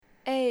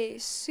A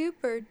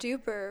super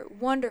duper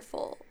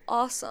wonderful,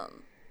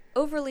 awesome,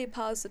 overly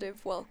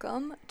positive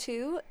welcome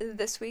to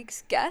this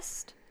week's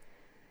guest,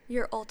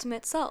 Your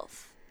Ultimate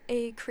Self,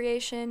 a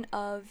creation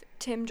of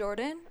Tim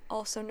Jordan,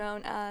 also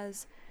known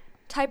as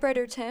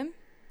Typewriter Tim,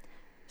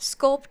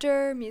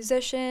 sculptor,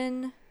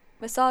 musician,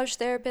 massage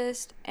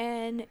therapist,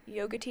 and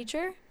yoga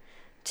teacher.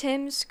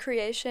 Tim's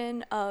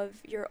creation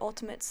of Your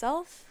Ultimate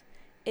Self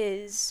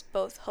is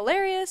both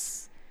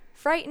hilarious,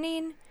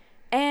 frightening,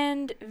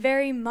 and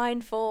very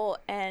mindful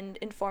and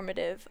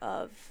informative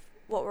of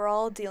what we're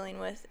all dealing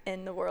with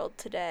in the world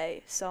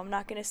today. So I'm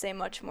not going to say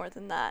much more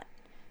than that.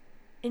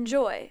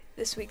 Enjoy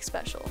this week's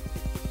special.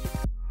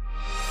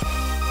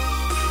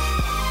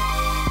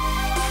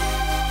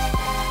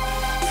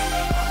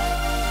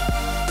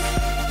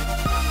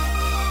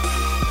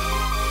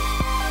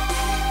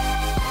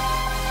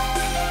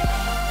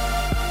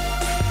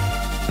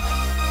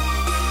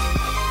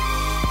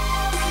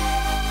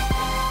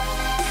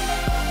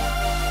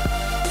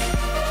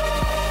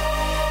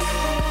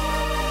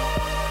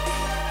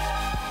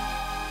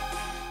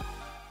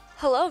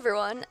 Hello,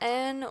 everyone,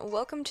 and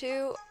welcome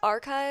to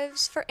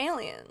Archives for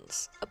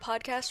Aliens, a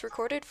podcast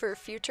recorded for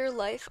future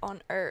life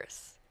on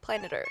Earth,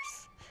 planet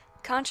Earth,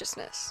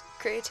 consciousness,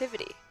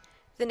 creativity,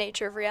 the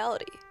nature of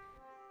reality,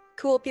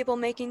 cool people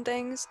making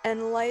things,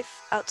 and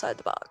life outside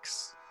the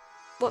box.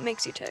 What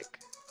makes you tick?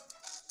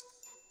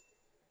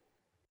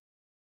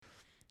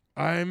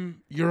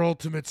 I'm your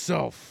ultimate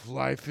self.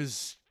 Life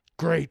is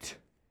great.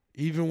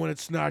 Even when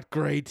it's not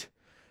great,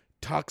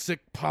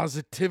 toxic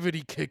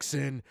positivity kicks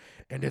in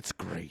and it's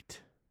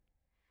great.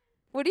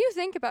 What do you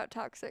think about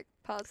toxic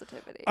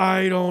positivity?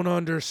 I don't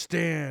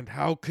understand.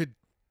 How could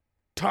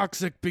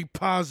toxic be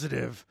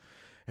positive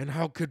and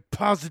how could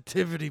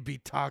positivity be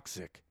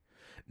toxic?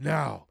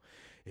 Now,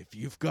 if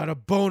you've got a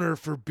boner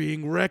for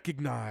being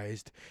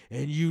recognized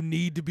and you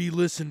need to be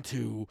listened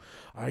to,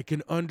 I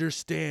can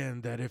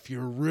understand that if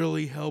you're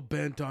really hell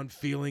bent on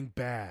feeling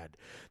bad,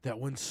 that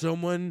when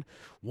someone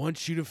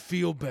wants you to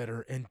feel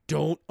better and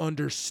don't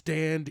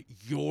understand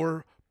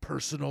your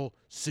personal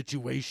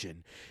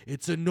situation,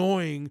 it's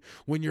annoying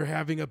when you're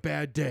having a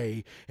bad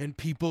day and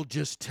people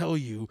just tell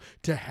you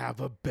to have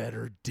a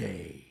better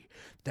day.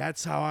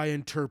 That's how I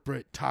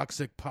interpret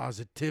toxic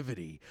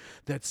positivity.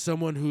 That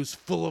someone who's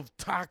full of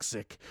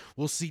toxic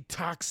will see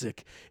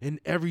toxic in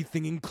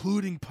everything,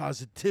 including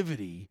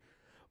positivity.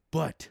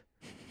 But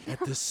at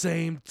the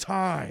same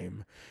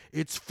time,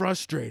 it's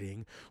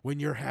frustrating when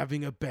you're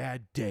having a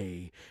bad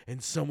day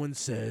and someone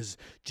says,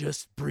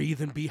 just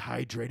breathe and be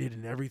hydrated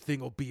and everything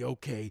will be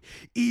okay.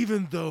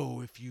 Even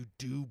though if you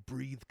do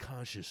breathe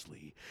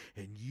consciously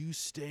and you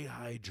stay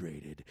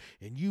hydrated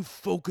and you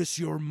focus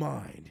your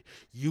mind,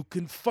 you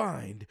can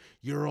find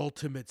your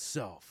ultimate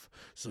self.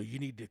 So you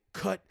need to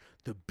cut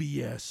the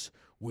BS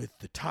with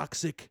the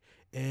toxic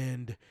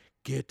and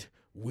get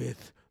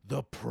with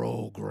the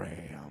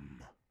program.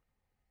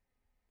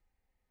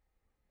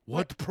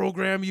 What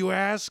program, you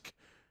ask?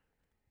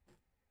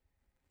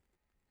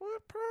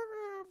 What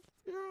program?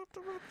 Your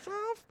ultimate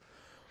self?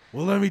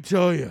 Well, let me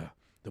tell you,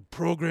 the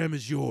program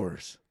is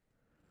yours.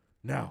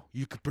 Now,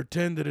 you could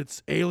pretend that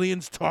it's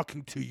aliens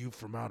talking to you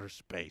from outer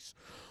space,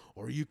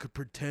 or you could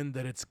pretend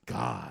that it's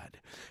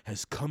God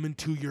has come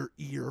into your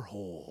ear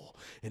hole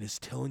and is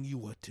telling you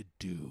what to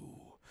do.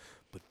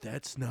 But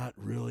that's not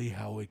really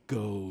how it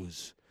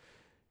goes,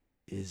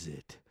 is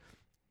it?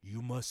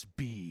 You must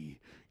be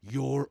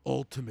your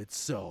ultimate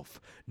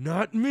self,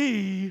 not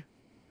me.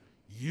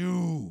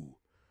 You.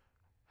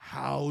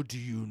 How do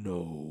you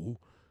know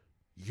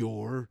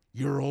you're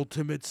your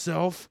ultimate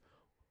self?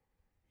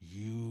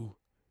 You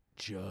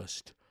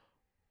just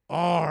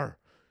are.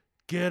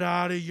 Get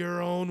out of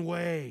your own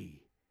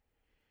way.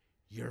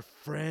 Your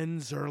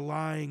friends are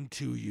lying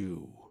to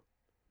you.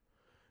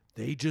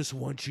 They just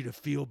want you to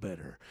feel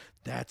better.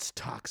 That's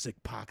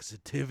toxic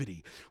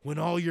positivity. When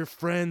all your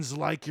friends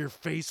like your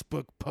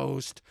Facebook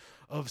post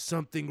of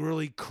something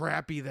really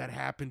crappy that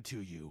happened to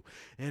you,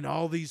 and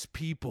all these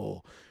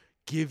people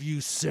give you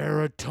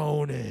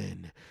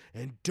serotonin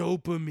and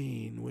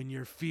dopamine when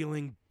you're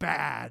feeling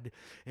bad,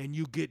 and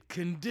you get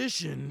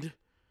conditioned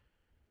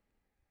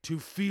to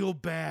feel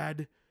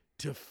bad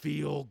to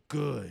feel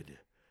good.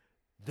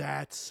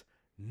 That's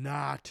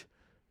not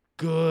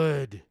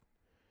good.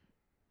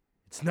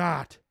 It's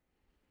not.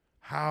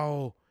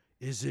 How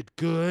is it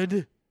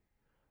good?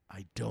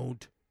 I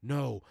don't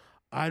know.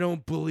 I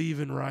don't believe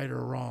in right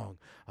or wrong.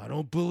 I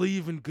don't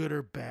believe in good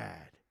or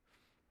bad.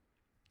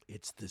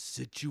 It's the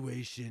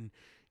situation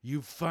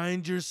you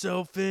find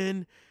yourself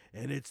in,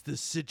 and it's the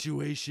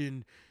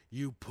situation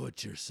you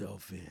put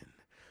yourself in.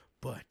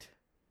 But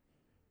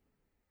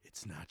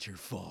it's not your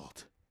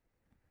fault.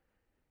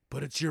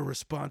 But it's your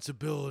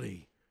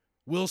responsibility.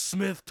 Will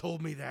Smith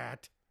told me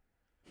that.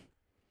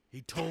 He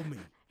told me.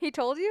 He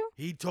told you?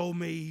 He told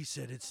me, he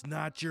said, it's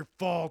not your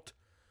fault.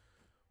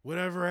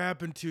 Whatever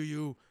happened to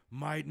you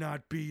might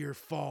not be your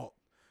fault.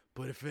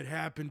 But if it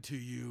happened to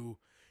you,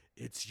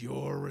 it's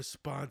your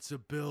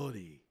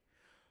responsibility.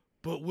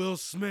 But Will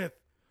Smith,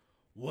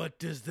 what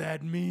does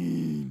that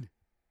mean?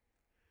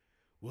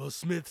 Will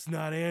Smith's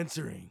not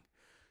answering.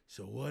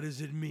 So what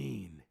does it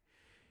mean?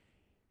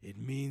 It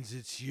means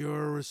it's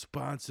your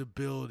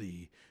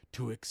responsibility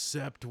to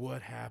accept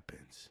what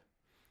happens.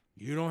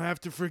 You don't have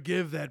to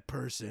forgive that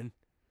person.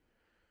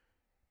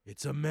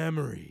 It's a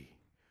memory,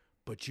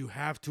 but you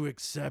have to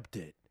accept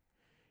it.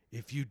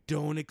 If you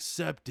don't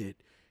accept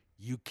it,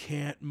 you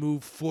can't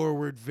move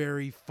forward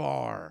very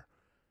far.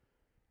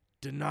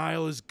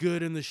 Denial is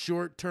good in the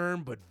short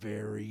term, but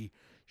very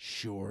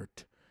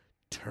short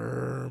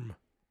term.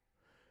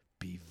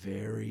 Be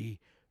very,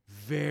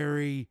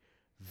 very,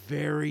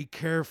 very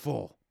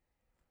careful.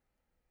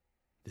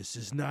 This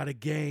is not a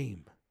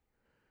game.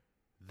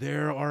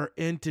 There are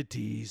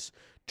entities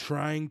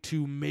trying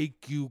to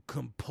make you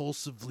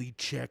compulsively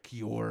check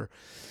your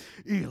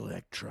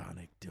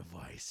electronic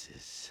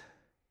devices.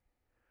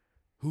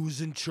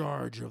 Who's in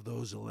charge of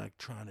those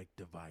electronic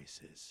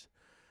devices?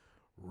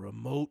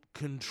 Remote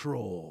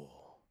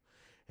control.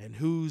 And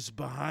who's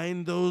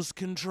behind those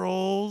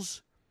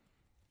controls?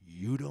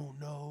 You don't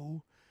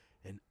know,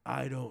 and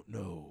I don't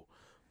know.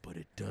 But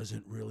it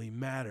doesn't really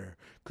matter,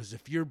 because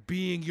if you're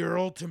being your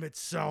ultimate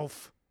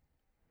self,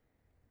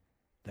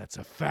 that's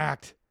a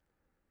fact.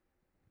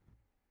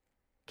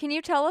 Can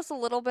you tell us a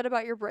little bit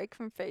about your break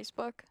from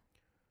Facebook?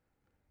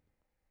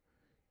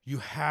 You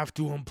have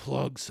to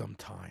unplug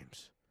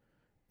sometimes.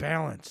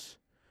 Balance.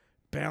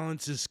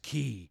 Balance is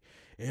key.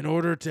 In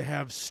order to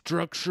have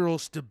structural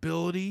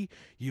stability,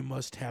 you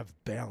must have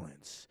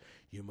balance.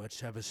 You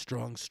must have a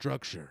strong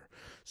structure.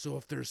 So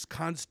if there's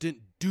constant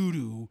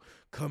doo-doo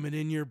coming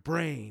in your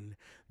brain,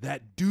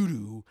 that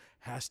doo-doo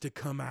has to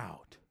come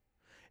out.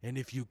 And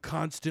if you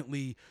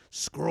constantly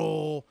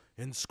scroll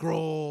and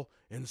scroll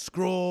and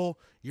scroll,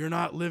 you're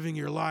not living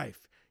your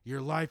life.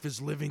 Your life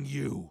is living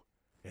you.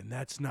 And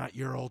that's not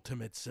your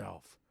ultimate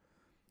self.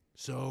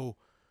 So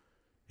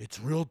it's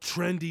real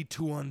trendy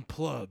to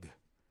unplug.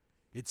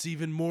 It's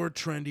even more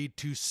trendy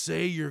to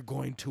say you're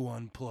going to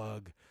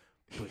unplug,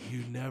 but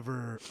you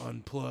never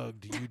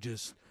unplugged. You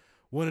just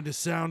wanted to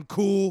sound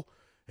cool,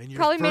 and you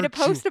probably made a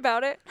post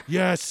about it.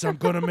 Yes, I'm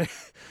gonna make.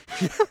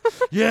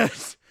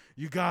 Yes,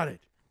 you got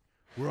it.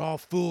 We're all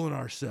fooling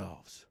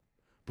ourselves,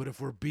 but if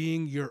we're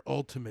being your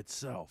ultimate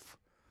self,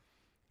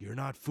 you're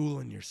not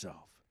fooling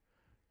yourself.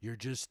 You're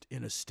just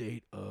in a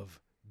state of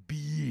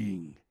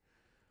being.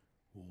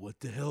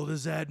 What the hell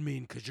does that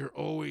mean? Because you're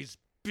always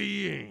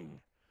being.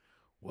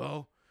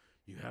 Well,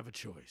 you have a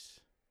choice.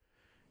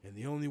 And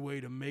the only way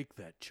to make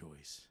that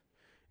choice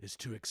is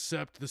to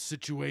accept the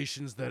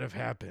situations that have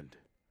happened.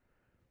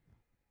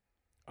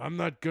 I'm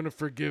not going to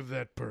forgive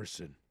that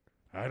person.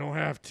 I don't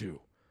have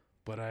to.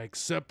 But I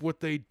accept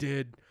what they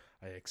did.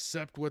 I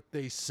accept what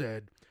they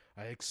said.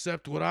 I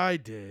accept what I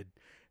did.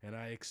 And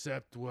I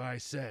accept what I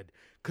said.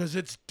 Because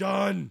it's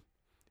done.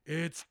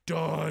 It's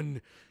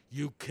done.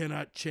 You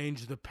cannot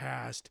change the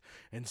past,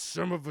 and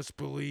some of us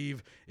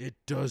believe it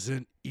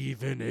doesn't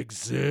even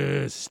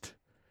exist.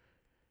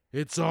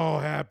 It's all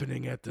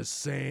happening at the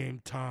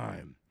same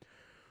time.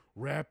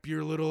 Wrap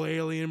your little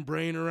alien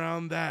brain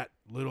around that,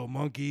 little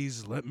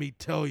monkeys. Let me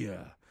tell you,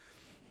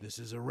 this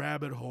is a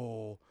rabbit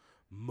hole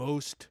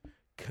most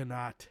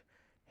cannot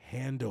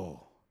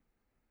handle.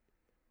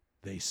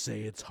 They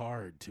say it's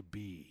hard to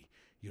be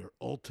your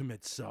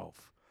ultimate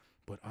self,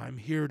 but I'm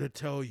here to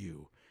tell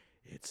you,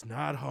 it's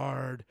not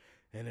hard,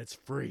 and it's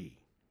free.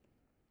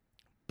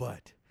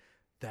 But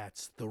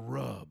that's the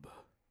rub.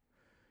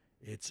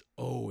 It's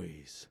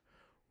always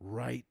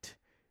right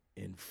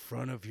in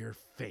front of your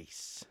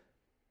face.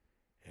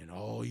 And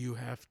all you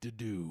have to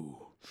do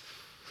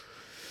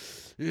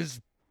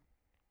is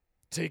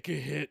take a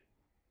hit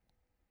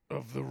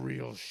of the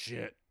real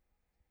shit.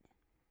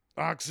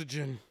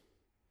 Oxygen,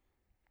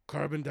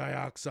 carbon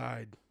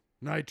dioxide,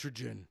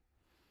 nitrogen,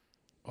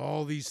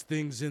 all these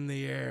things in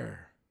the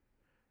air.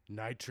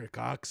 Nitric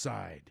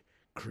oxide,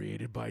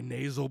 created by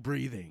nasal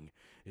breathing,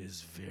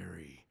 is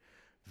very,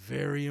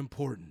 very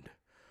important.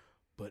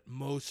 But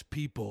most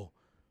people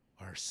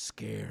are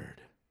scared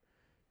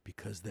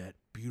because that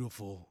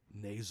beautiful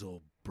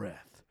nasal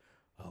breath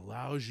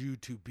allows you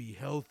to be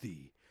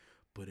healthy,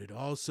 but it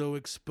also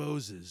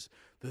exposes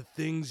the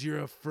things you're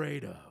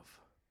afraid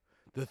of,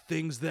 the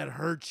things that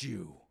hurt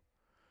you,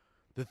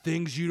 the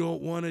things you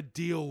don't want to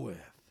deal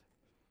with,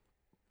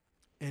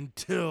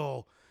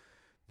 until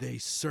they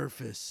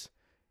surface,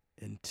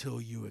 until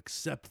you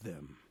accept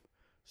them.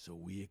 So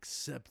we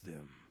accept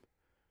them,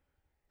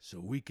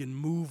 so we can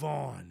move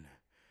on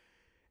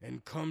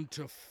and come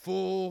to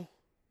full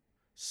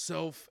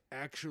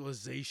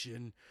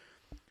self-actualization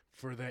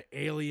for the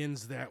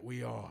aliens that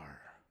we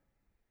are.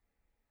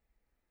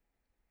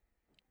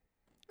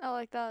 I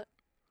like that.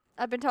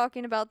 I've been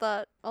talking about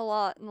that a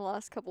lot in the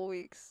last couple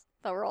weeks,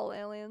 that we're all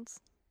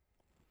aliens.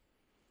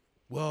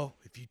 Well,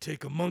 if you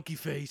take a monkey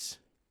face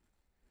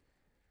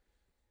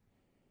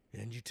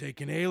and you take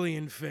an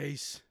alien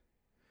face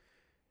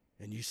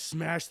and you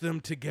smash them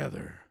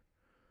together,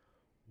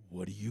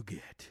 what do you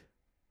get?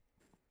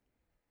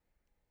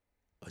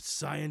 A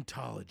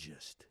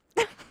Scientologist.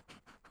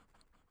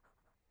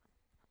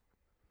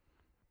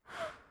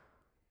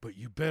 But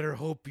you better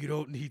hope you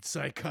don't need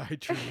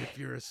psychiatry if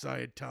you're a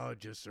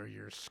Scientologist or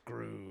you're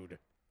screwed.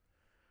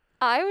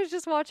 I was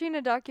just watching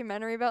a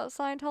documentary about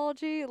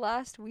Scientology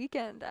last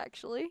weekend,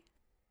 actually.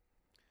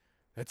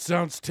 That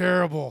sounds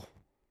terrible.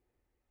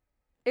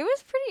 It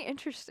was pretty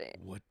interesting.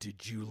 What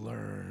did you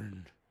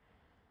learn?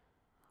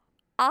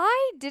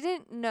 I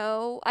didn't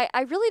know.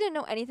 I really didn't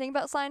know anything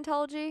about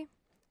Scientology.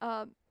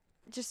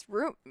 Just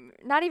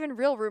not even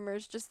real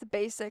rumors, just the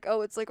basic,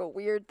 oh, it's like a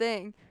weird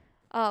thing.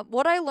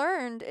 What I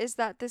learned is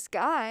that this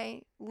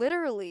guy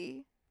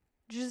literally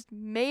just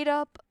made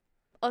up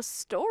a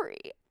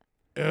story.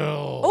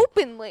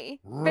 Openly.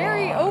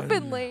 Very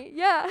openly.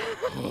 Yeah.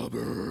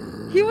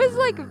 He was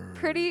like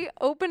pretty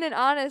open and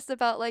honest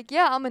about like,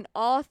 yeah, I'm an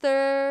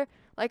author.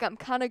 Like, I'm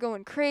kind of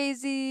going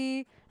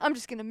crazy. I'm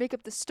just going to make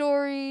up the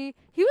story.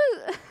 He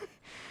was...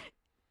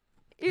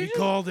 He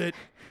called it,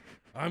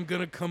 I'm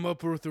going to come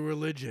up with a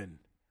religion.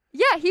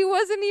 Yeah, he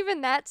wasn't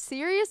even that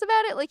serious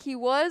about it. Like, he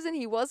was and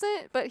he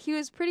wasn't. But he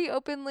was pretty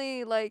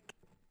openly like,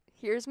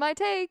 here's my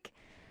take.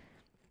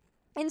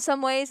 In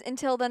some ways,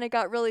 until then it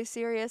got really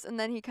serious. And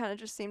then he kind of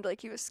just seemed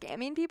like he was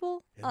scamming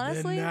people,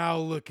 honestly. And then now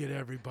look at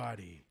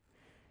everybody.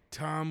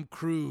 Tom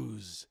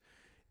Cruise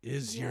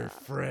is your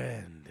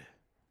friend.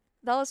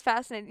 That was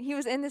fascinating. He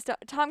was in this.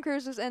 Tom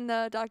Cruise was in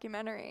the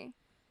documentary.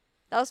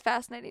 That was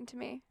fascinating to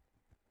me.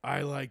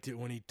 I liked it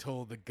when he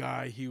told the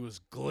guy he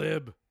was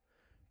glib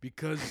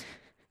because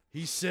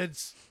he said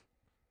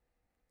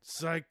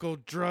psycho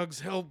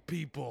drugs help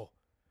people.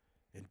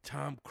 And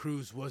Tom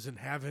Cruise wasn't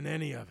having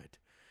any of it.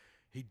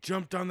 He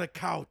jumped on the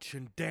couch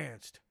and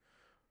danced.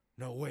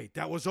 No, wait,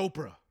 that was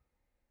Oprah.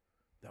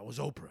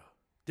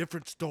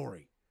 Different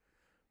story.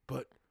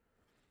 But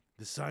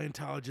the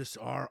Scientologists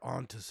are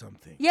onto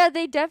something. Yeah,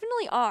 they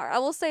definitely are. I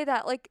will say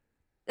that, like,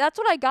 that's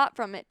what I got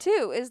from it,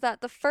 too, is that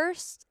the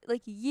first,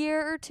 like,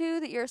 year or two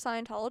that you're a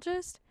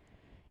Scientologist,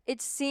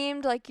 it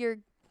seemed like you're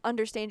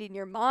understanding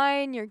your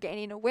mind, you're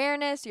gaining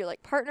awareness, you're,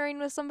 like, partnering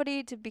with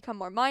somebody to become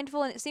more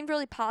mindful, and it seemed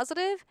really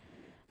positive.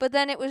 But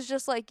then it was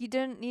just like you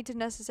didn't need to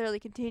necessarily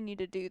continue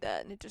to do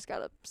that, and it just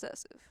got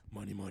obsessive.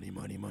 Money. Well,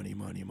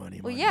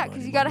 yeah,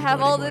 because you gotta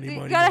have all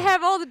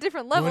the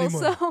different levels.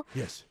 So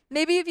yes,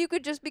 maybe if you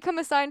could just become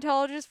a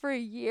Scientologist for a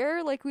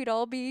year, like we'd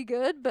all be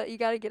good. But you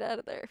gotta get out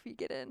of there if you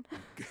get in.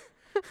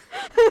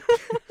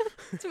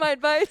 That's my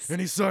advice.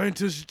 Any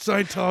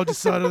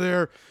Scientologists out of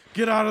there,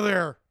 get out of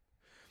there.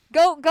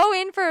 Go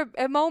in for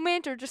a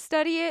moment or just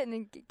study it and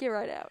then get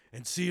right out.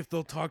 And see if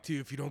they'll talk to you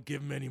if you don't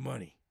give them any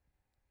money.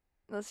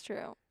 That's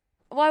true.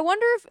 Well, I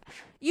wonder if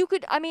you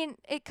could, I mean,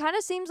 it kind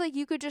of seems like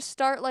you could just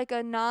start like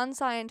a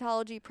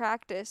non-Scientology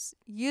practice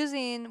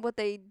using what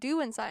they do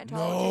in Scientology.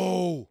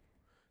 No.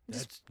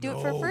 Just do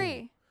it for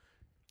free.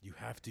 You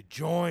have to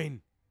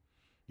join.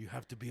 You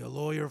have to be a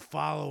lawyer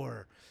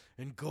follower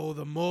and go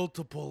the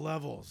multiple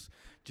levels,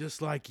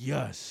 just like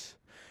us.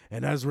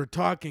 And as we're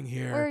talking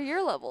here... Where are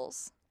your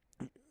levels?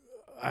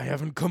 I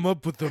haven't come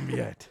up with them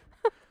yet.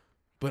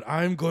 But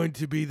I'm going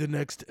to be the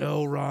next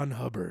L. Ron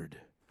Hubbard.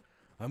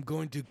 I'm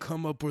going to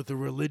come up with a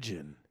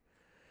religion.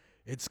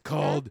 It's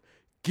called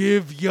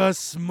Give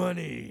Us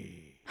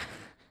Money.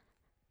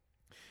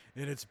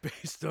 And it's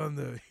based on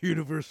the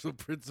universal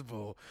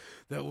principle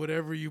that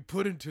whatever you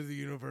put into the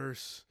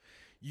universe,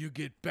 you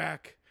get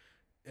back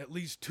at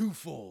least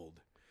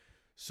twofold.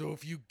 So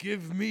if you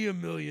give me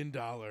 $1 million,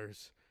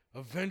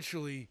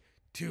 eventually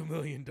 $2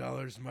 million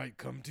might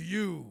come to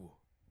you.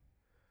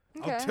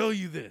 Okay. I'll tell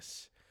you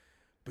this,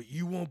 but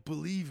you won't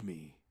believe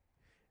me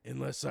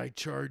unless I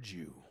charge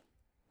you.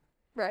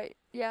 Right.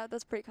 Yeah,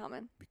 that's pretty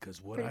common.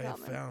 Because what I have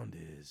found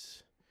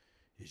is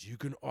you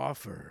can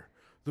offer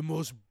the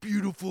most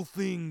beautiful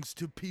things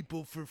to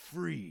people for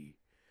free,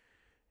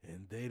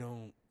 and they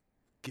don't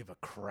give a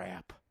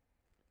crap.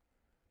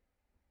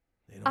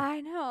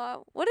 I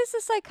know. What is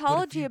the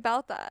psychology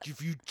about that?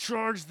 If you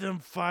charge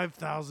them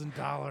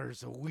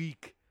 $5,000 a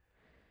week,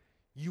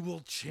 you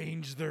will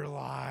change their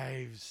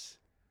lives.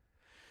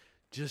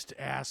 Just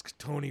ask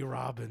Tony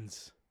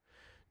Robbins.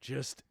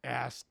 Just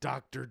ask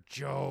Dr.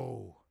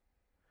 Joe.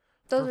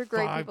 Those are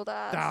great people to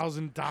ask.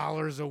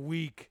 $5,000 a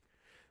week,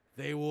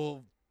 they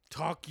will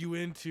talk you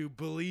into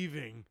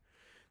believing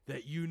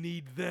that you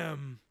need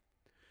them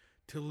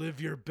to live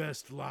your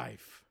best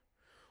life.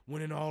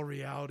 When in all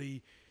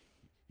reality,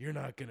 you're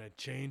not going to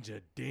change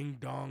a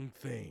ding-dong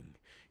thing.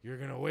 You're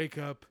going to wake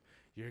up,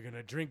 you're going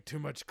to drink too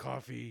much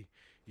coffee,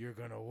 you're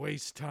going to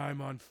waste time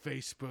on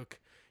Facebook,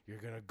 you're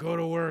going to go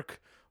to work,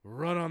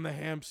 run on the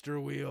hamster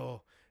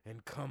wheel,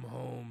 and come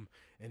home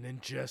and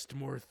ingest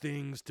more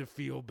things to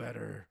feel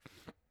better.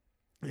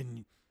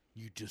 And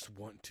you just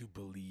want to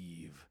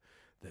believe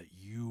that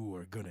you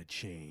are going to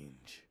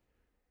change.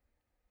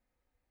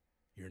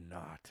 You're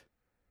not.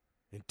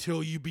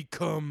 Until you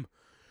become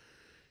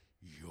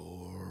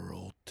your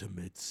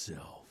ultimate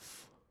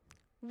self.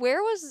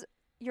 Where was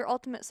your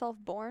ultimate self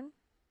born?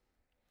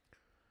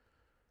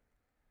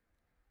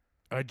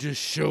 I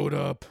just showed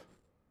up.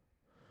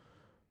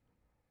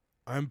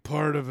 I'm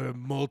part of a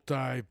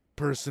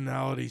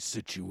multi-personality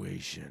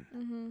situation.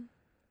 Mm-hmm.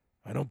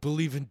 I don't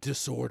believe in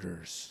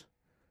disorders.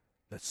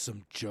 That's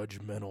some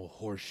judgmental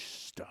horse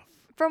stuff.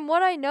 From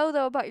what I know,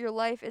 though, about your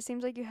life, it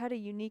seems like you had a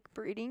unique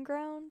breeding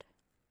ground.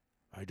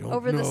 I don't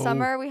Over know. the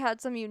summer, we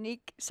had some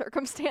unique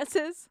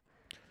circumstances.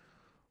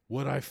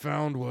 What I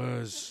found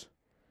was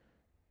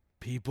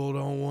people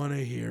don't want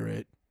to hear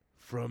it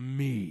from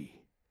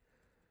me.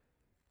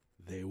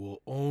 They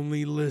will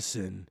only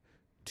listen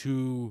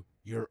to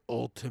your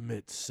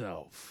ultimate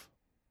self.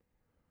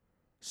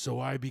 So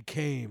I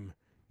became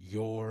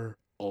your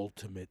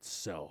ultimate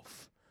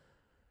self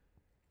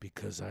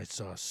because I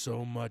saw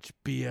so much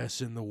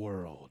BS in the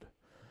world.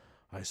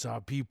 I saw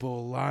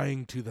people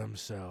lying to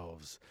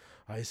themselves.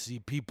 I see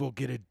people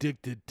get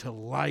addicted to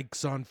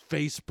likes on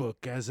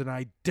Facebook as an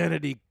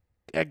identity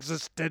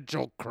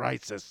existential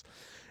crisis,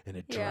 and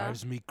it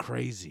drives me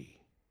crazy.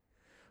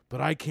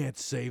 But I can't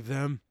save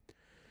them.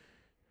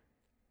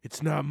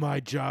 It's not my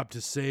job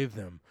to save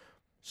them.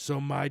 So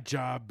my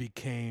job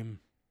became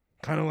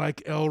kind of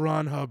like L.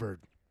 Ron Hubbard,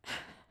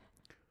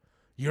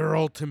 your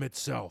ultimate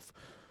self.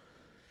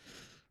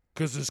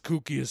 Because as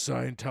kooky as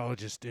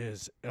Scientologist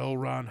is, L.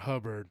 Ron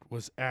Hubbard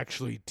was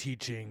actually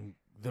teaching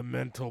the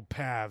mental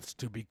paths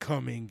to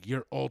becoming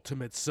your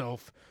ultimate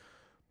self,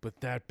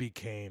 but that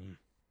became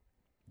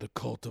the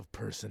cult of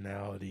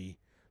personality,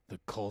 the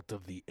cult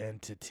of the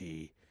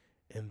entity,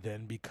 and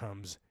then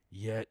becomes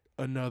yet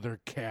another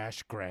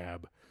cash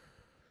grab.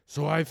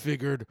 So I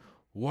figured,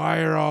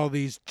 why are all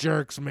these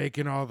jerks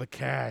making all the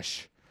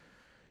cash?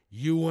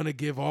 You want to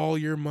give all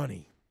your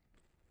money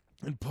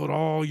and put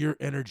all your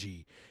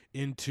energy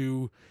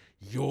into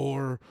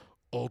your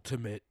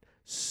ultimate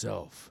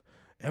self.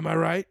 Am I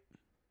right?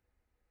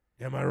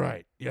 Am I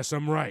right? Yes,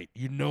 I'm right.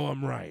 You know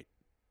I'm right.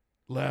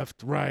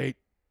 Left, right,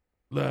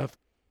 left,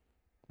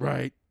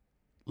 right,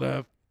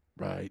 left,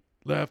 right,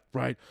 left,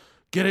 right.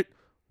 Get it?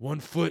 One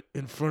foot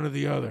in front of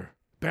the other.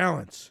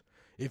 Balance.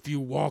 If you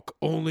walk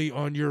only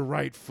on your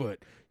right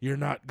foot, you're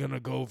not going to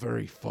go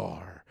very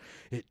far.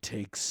 It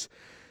takes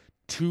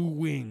two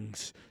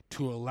wings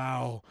to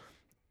allow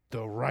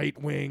the right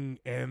wing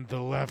and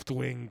the left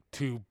wing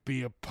to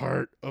be a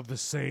part of the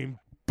same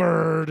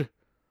bird.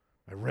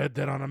 I read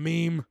that on a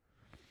meme.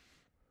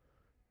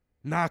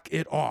 Knock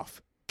it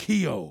off.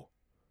 Keo.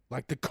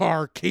 Like the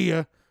car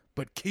Kia,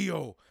 but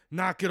Keo.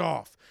 Knock it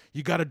off.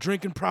 You got a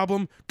drinking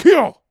problem?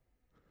 Keo.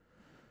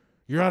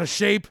 You're out of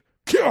shape?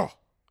 Keo.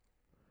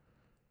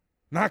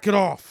 Knock it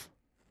off.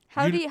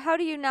 How do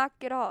you knock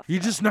it off? You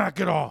just knock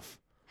it off.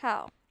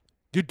 How?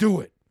 You do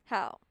it.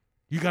 How?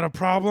 You got a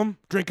problem?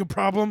 Drinking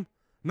problem?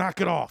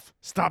 Knock it off.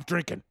 Stop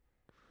drinking.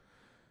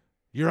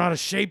 You're out of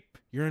shape.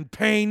 You're in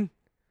pain.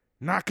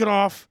 Knock it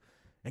off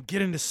and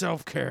get into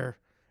self-care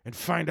and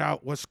find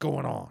out what's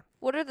going on.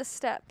 What are the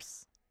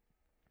steps?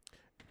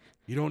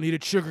 You don't need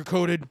it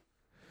sugar-coated.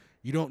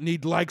 You don't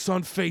need likes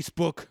on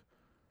Facebook.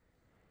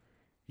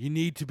 You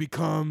need to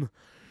become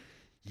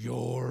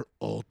your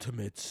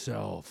ultimate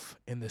self.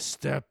 And the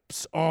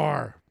steps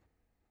are: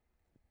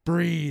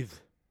 breathe,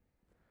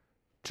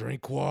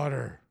 drink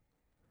water,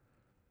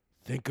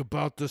 think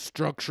about the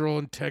structural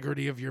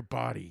integrity of your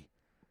body.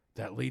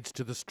 That leads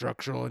to the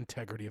structural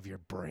integrity of your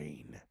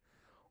brain.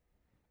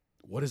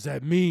 What does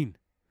that mean?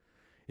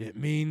 It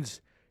means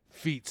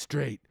feet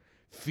straight,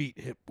 feet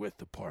hip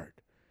width apart.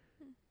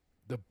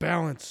 The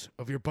balance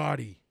of your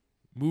body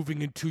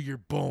moving into your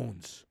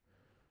bones,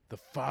 the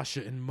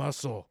fascia and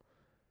muscle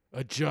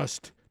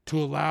adjust to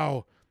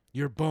allow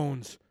your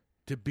bones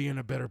to be in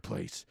a better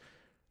place.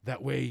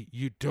 That way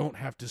you don't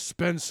have to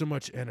spend so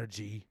much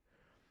energy.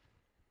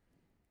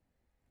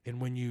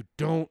 And when you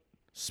don't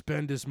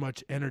spend as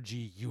much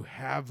energy, you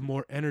have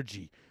more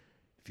energy.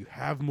 If you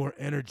have more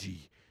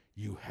energy,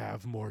 you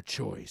have more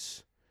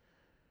choice.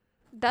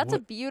 That's a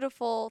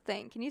beautiful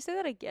thing. Can you say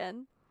that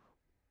again?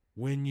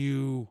 When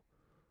you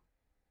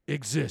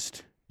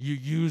exist, you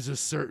use a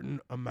certain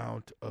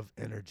amount of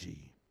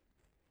energy.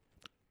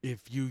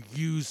 If you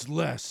use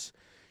less,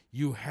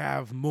 you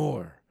have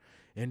more.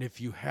 And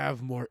if you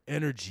have more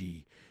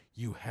energy,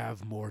 you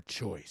have more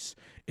choice.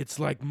 It's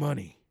like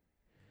money.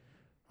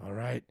 All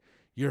right?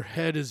 Your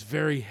head is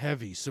very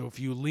heavy, so if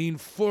you lean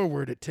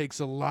forward, it takes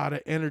a lot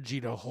of energy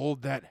to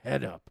hold that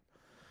head up.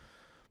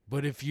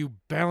 But if you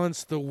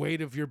balance the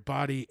weight of your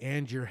body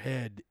and your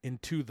head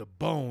into the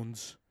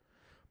bones,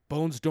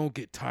 bones don't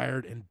get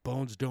tired and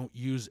bones don't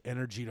use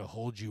energy to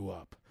hold you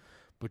up.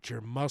 But your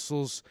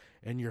muscles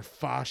and your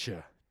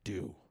fascia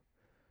do.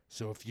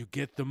 So if you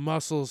get the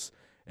muscles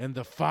and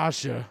the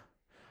fascia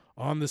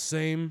on the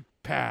same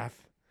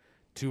path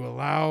to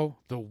allow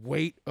the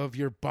weight of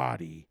your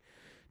body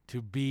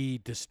to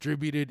be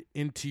distributed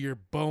into your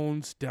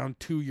bones down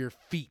to your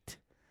feet,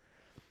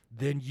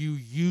 then you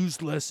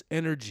use less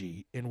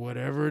energy in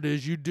whatever it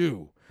is you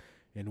do.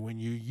 And when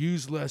you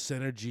use less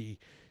energy,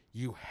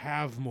 you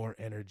have more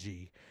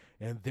energy,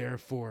 and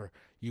therefore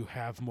you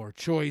have more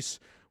choice,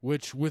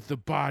 which with the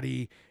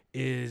body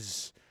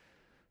is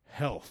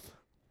health.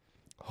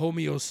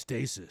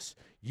 Homeostasis,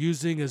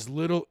 using as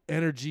little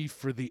energy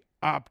for the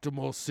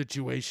optimal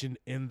situation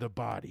in the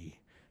body,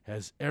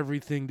 has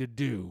everything to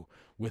do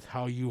with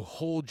how you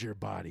hold your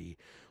body,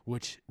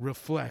 which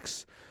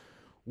reflects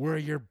where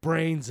your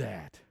brain's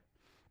at.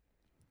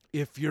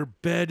 If your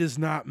bed is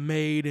not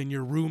made and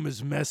your room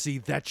is messy,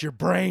 that's your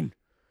brain.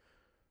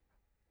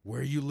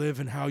 Where you live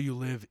and how you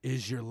live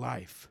is your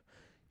life.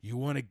 You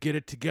want to get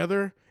it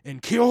together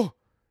and kill,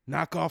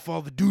 knock off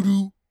all the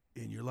doo-doo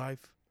in your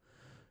life?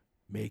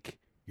 Make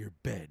your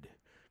bed.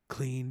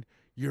 Clean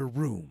your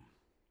room.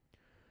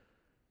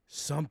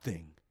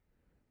 Something.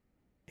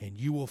 And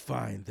you will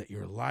find that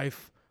your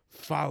life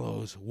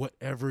follows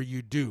whatever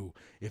you do.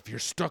 If you're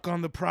stuck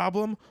on the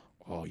problem,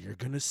 all you're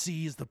going to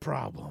see is the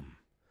problem.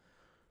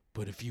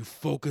 But if you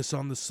focus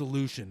on the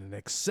solution and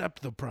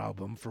accept the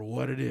problem for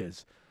what it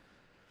is,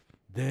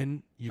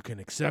 then you can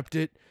accept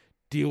it,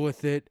 deal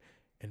with it,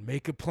 and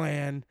make a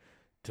plan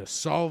to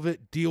solve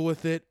it, deal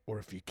with it, or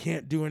if you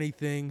can't do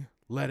anything,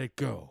 let it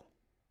go.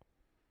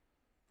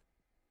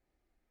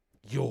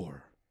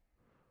 Your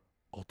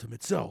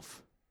ultimate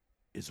self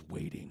is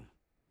waiting.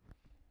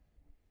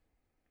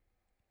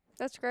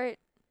 That's great.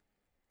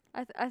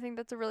 I think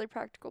that's a really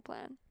practical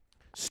plan.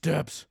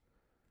 Steps.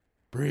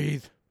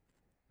 Breathe.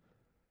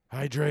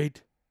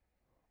 Hydrate.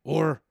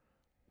 Or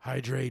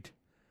hydrate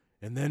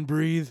and then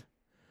breathe.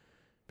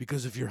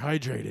 Because if you're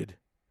hydrated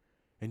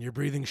and you're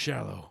breathing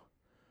shallow,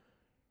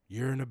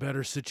 you're in a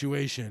better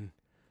situation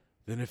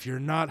than if you're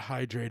not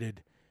hydrated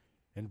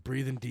and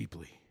breathing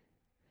deeply.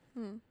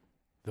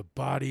 The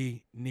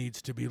body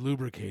needs to be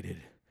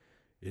lubricated.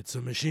 It's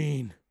a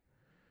machine.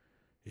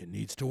 It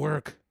needs to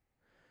work.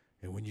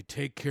 And when you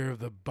take care of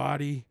the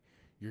body,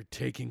 you're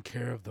taking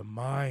care of the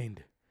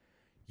mind.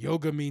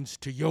 Yoga means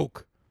to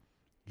yoke,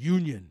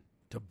 union,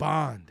 to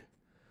bond.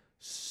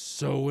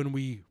 So when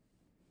we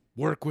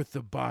work with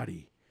the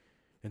body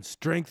and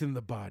strengthen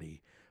the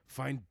body,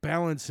 find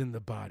balance in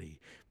the body,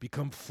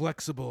 become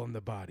flexible in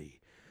the body,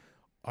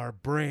 our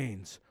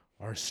brains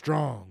are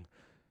strong,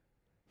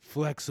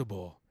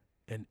 flexible,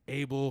 and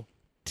able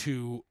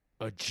to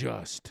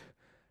adjust.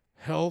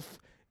 Health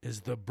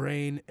is the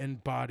brain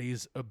and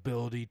body's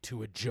ability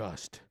to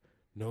adjust,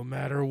 no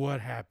matter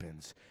what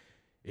happens.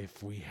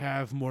 If we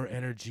have more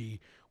energy,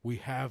 we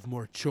have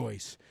more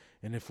choice.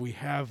 And if we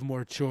have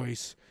more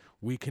choice,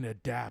 we can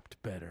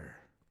adapt better.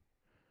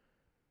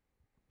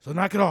 So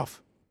knock it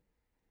off.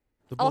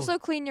 Also,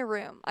 clean your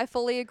room. I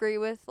fully agree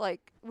with,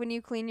 when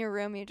you clean your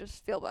room, you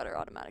just feel better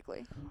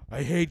automatically.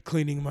 I hate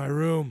cleaning my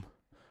room.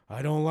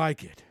 I don't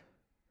like it.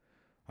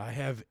 I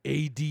have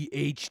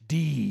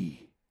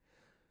ADHD.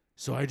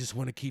 So I just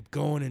want to keep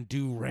going and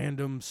do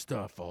random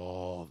stuff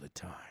all the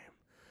time.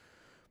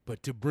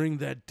 But to bring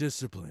that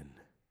discipline,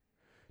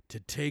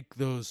 to take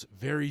those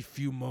very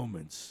few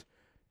moments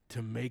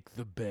to make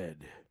the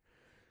bed,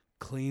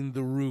 clean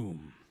the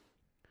room.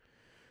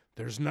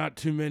 There's not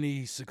too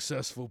many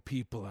successful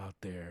people out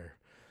there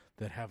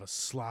that have a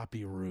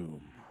sloppy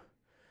room.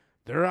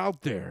 They're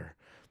out there,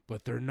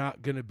 but they're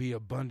not going to be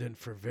abundant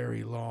for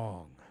very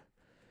long.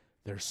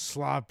 They're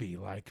sloppy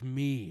like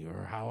me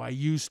or how I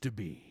used to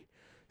be.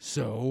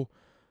 So,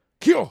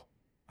 kill!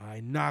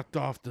 I knocked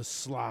off the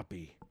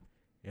sloppy,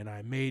 and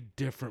I made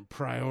different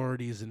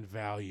priorities and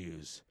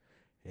values,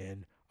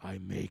 and I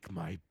make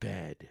my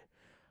bed.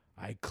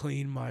 I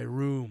clean my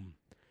room,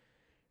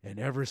 and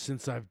ever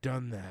since I've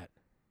done that,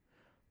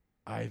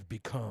 I've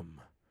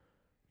become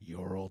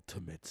your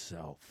ultimate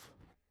self.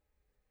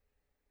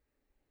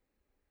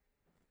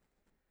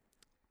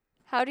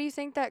 How do you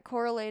think that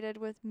correlated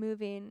with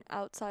moving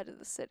outside of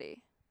the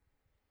city?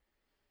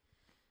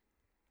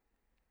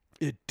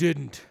 It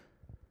didn't.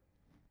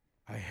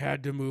 I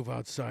had to move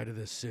outside of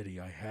the city.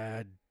 I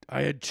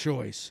had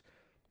choice,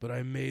 but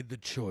I made the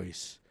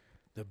choice.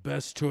 The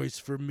best choice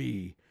for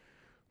me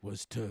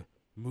was to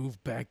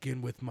move back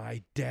in with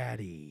my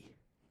daddy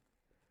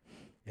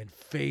and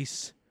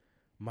face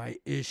my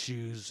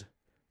issues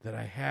that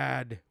I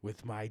had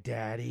with my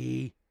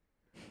daddy.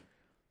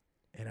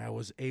 And I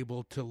was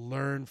able to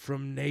learn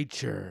from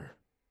nature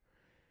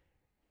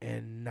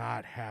and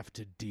not have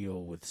to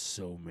deal with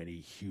so many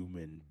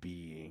human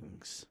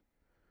beings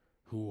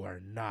who are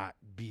not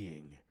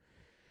being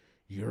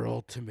your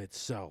ultimate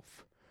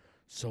self.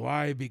 So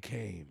I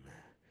became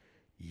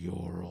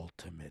your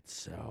ultimate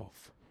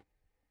self.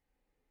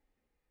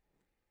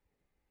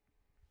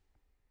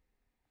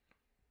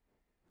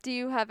 Do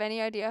you have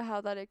any idea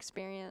how that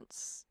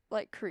experience,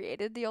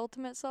 created the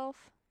ultimate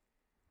self?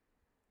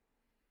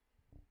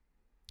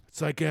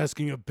 It's like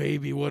asking a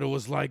baby what it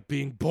was like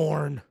being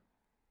born.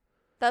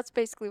 That's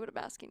basically what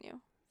I'm asking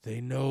you. They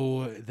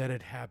know that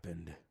it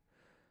happened,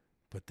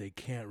 but they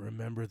can't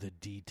remember the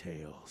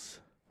details.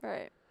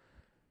 Right.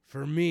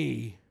 For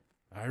me,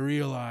 I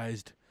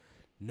realized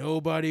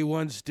nobody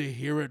wants to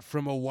hear it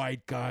from a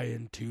white guy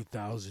in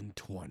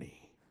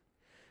 2020.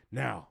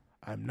 Now,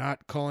 I'm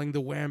not calling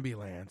the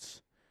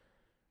wambulance.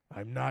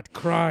 I'm not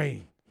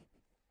crying.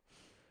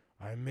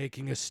 I'm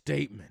making a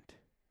statement.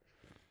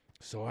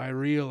 So I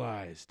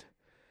realized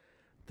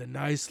the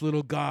nice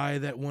little guy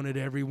that wanted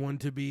everyone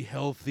to be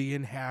healthy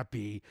and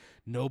happy,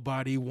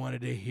 nobody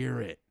wanted to hear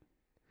it.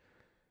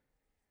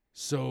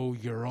 So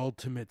your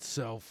ultimate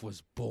self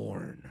was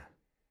born.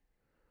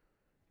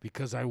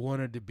 Because I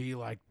wanted to be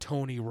like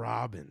Tony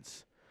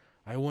Robbins.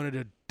 I wanted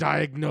to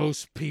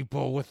diagnose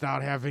people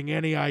without having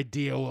any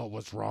idea what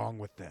was wrong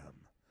with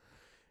them.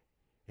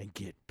 And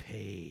get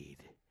paid.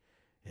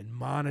 And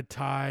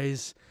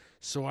monetize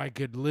so I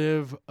could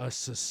live a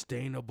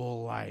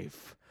sustainable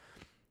life.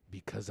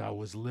 Because I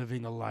was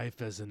living a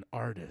life as an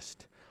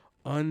artist.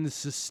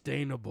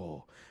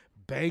 Unsustainable.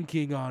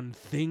 Banking on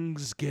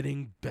things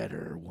getting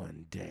better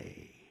one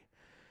day.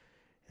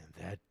 And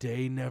that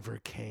day never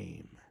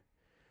came.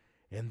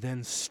 And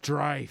then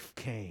strife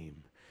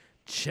came.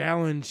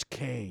 Challenge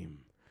came.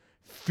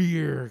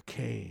 Fear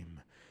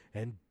came.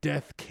 And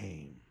death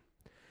came.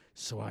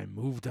 So I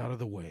moved out of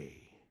the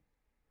way.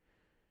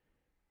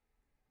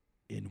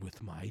 In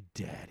with my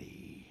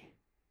daddy.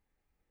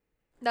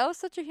 That was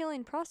such a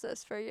healing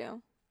process for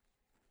you,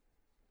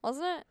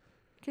 wasn't it?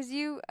 Because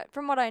you,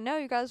 from what I know,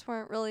 you guys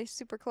weren't really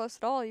super close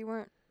at all. You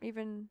weren't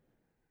even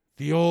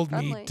The old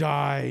friendly. me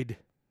died.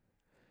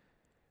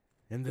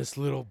 And this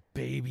little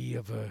baby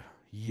of a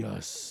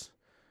Yus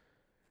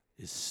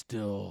is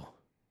still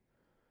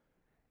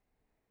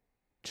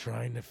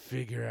trying to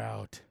figure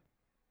out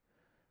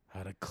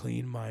how to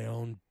clean my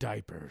own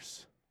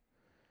diapers.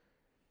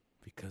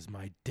 Because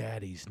my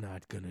daddy's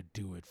not gonna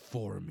do it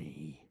for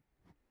me.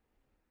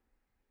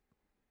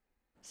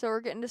 So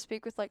we're getting to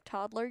speak with like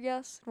toddler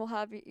Yes. We'll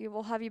have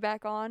you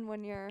back on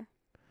when you're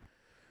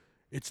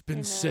It's been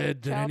in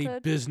said that any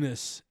childhood?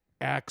 business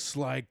acts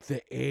like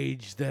the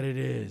age that it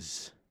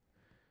is.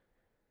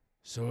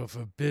 So if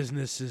a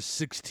business is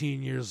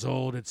 16 years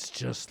old, it's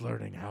just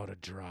learning how to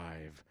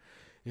drive.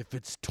 If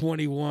it's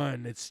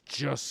 21, it's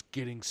just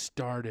getting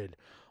started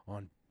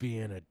on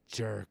being a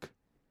jerk.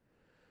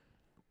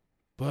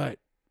 But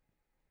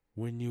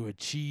when you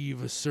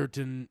achieve a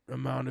certain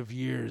amount of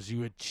years,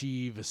 you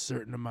achieve a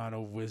certain amount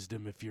of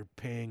wisdom if you're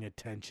paying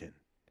attention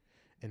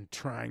and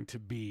trying to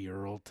be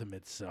your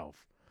ultimate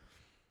self.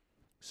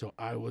 So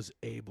I was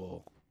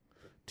able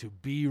to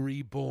be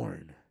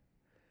reborn,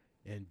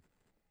 and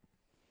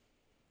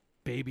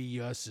Baby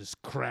Yus is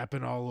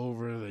crapping all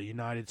over the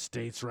United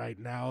States right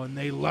now, and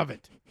they love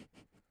it.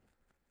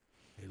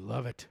 They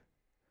love it.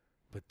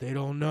 But they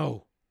don't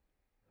know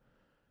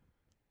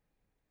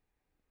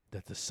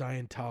that the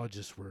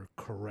Scientologists were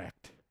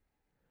correct.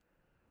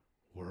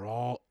 We're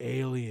all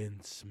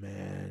aliens,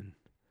 man.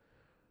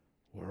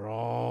 We're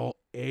all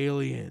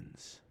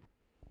aliens.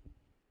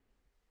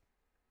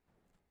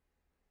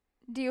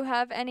 Do you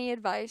have any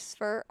advice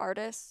for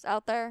artists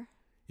out there?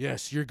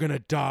 Yes, you're gonna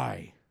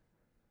die.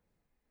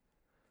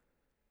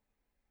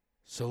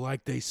 So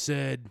like they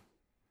said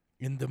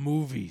in the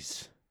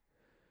movies,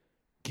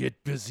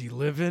 get busy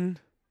living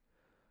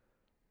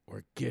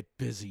or get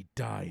busy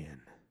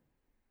dying.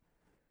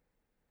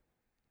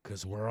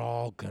 'Cause we're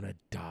all gonna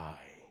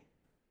die.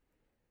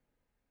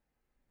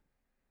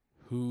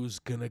 Who's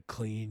gonna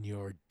clean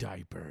your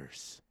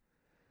diapers?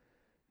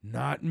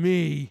 Not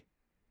me.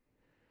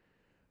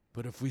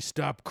 But if we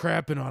stop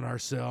crapping on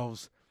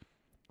ourselves,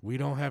 we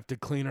don't have to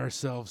clean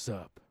ourselves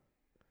up.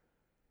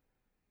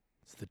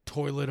 It's the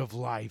toilet of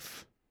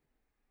life.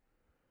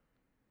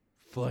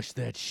 Flush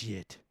that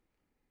shit.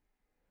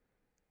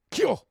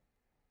 Kill!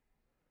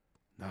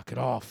 Knock it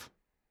off.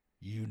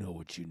 You know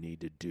what you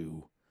need to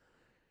do.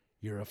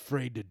 You're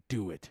afraid to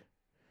do it.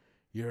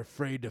 You're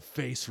afraid to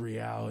face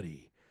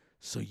reality.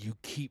 So you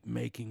keep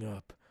making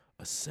up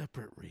a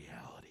separate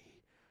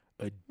reality,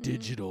 a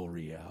digital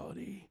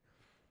reality.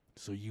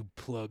 So you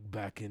plug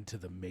back into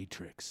the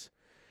matrix.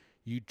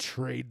 You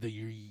trade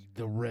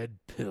the red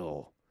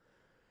pill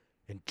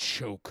and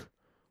choke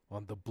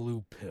on the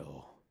blue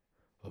pill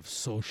of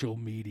social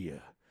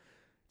media.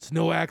 It's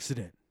no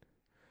accident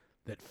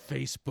that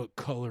Facebook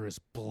color is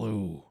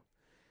blue.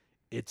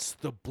 It's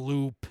the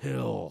blue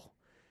pill.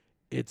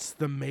 It's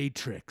the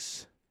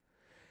matrix.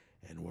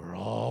 And we're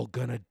all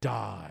gonna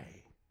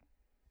die.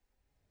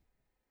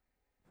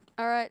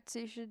 All right, so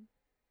you should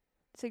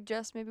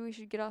suggest maybe we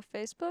should get off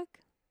Facebook?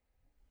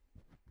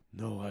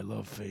 No, I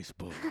love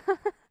Facebook.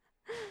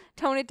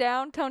 Tone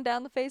down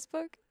the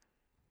Facebook?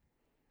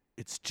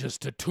 It's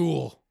just a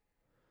tool.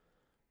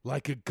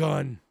 Like a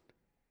gun.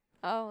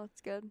 Oh,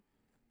 that's good.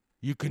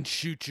 You can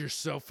shoot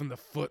yourself in the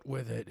foot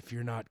with it if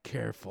you're not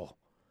careful.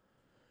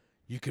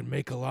 You can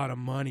make a lot of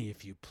money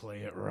if you play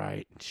it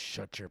right and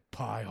shut your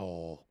pie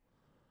hole.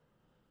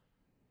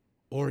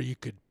 Or you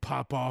could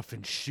pop off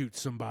and shoot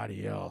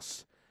somebody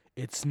else.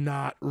 It's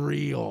not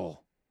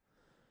real.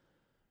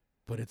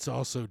 But it's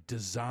also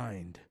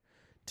designed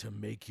to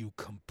make you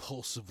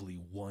compulsively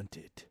want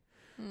it.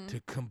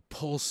 To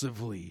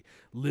compulsively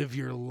live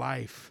your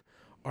life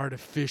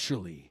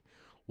artificially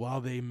while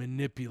they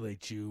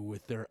manipulate you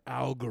with their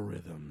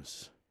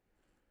algorithms.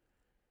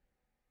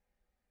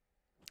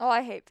 Oh,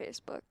 I hate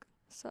Facebook,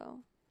 so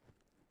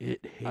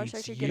It I wish I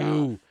hates could get off.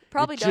 you.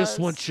 Probably It just does.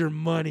 wants your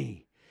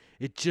money.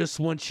 It just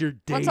wants your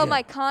data. wants all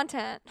my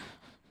content.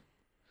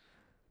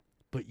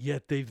 But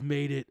yet they've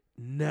made it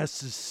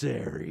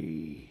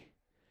necessary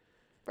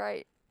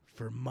Right.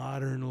 for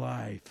modern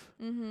life.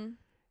 Mm-hmm.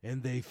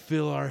 and they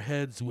fill our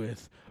heads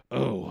with,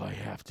 oh, I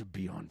have to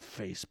be on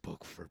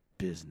Facebook for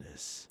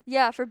business.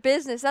 Yeah, for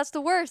business. That's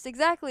the worst,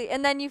 exactly.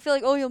 And then you feel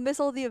like, oh, you'll miss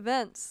all the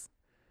events.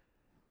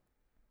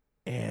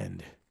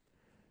 And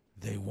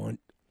they want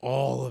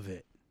all of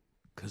it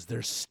because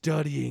they're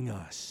studying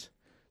us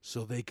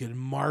so they can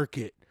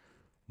market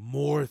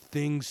more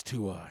things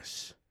to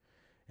us.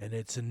 And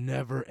it's a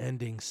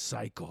never-ending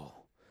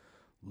cycle.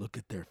 Look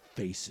at their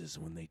faces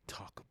when they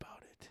talk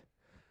about it.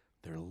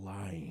 They're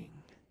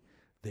lying.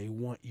 They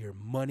want your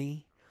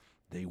money.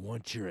 They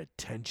want your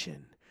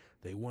attention.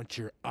 They want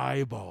your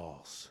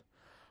eyeballs.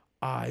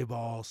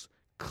 Eyeballs,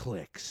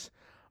 clicks.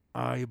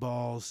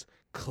 Eyeballs,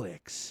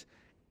 clicks.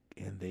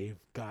 And they've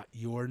got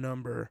your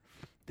number.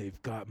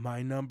 They've got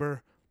my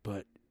number.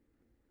 But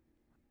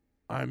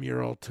I'm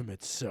your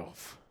ultimate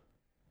self.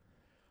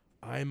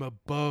 I'm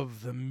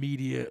above the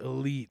media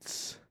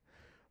elites.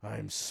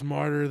 I'm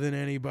smarter than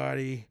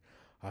anybody.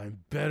 I'm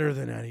better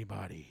than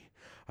anybody.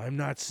 I'm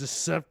not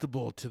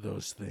susceptible to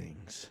those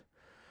things.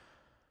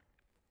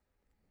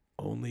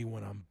 Only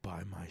when I'm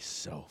by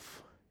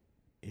myself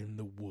in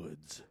the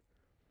woods,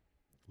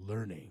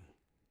 learning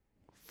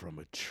from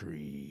a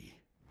tree.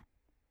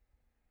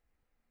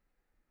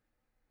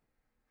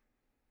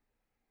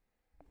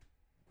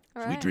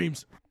 All Sweet right.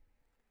 dreams.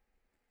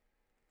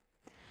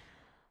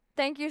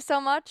 Thank you so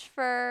much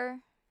for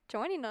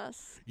joining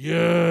us.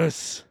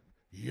 Yes.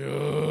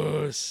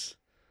 Yes.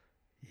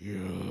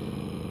 Yes.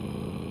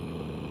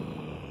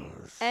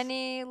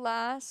 Any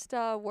last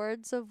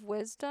words of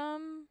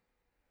wisdom?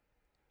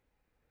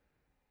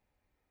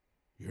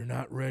 You're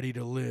not ready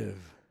to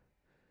live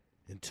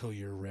until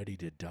you're ready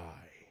to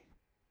die.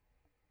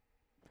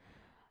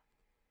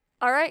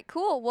 All right,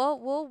 cool. Well,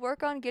 we'll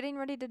work on getting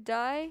ready to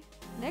die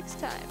next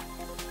time.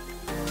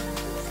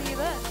 See you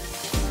then.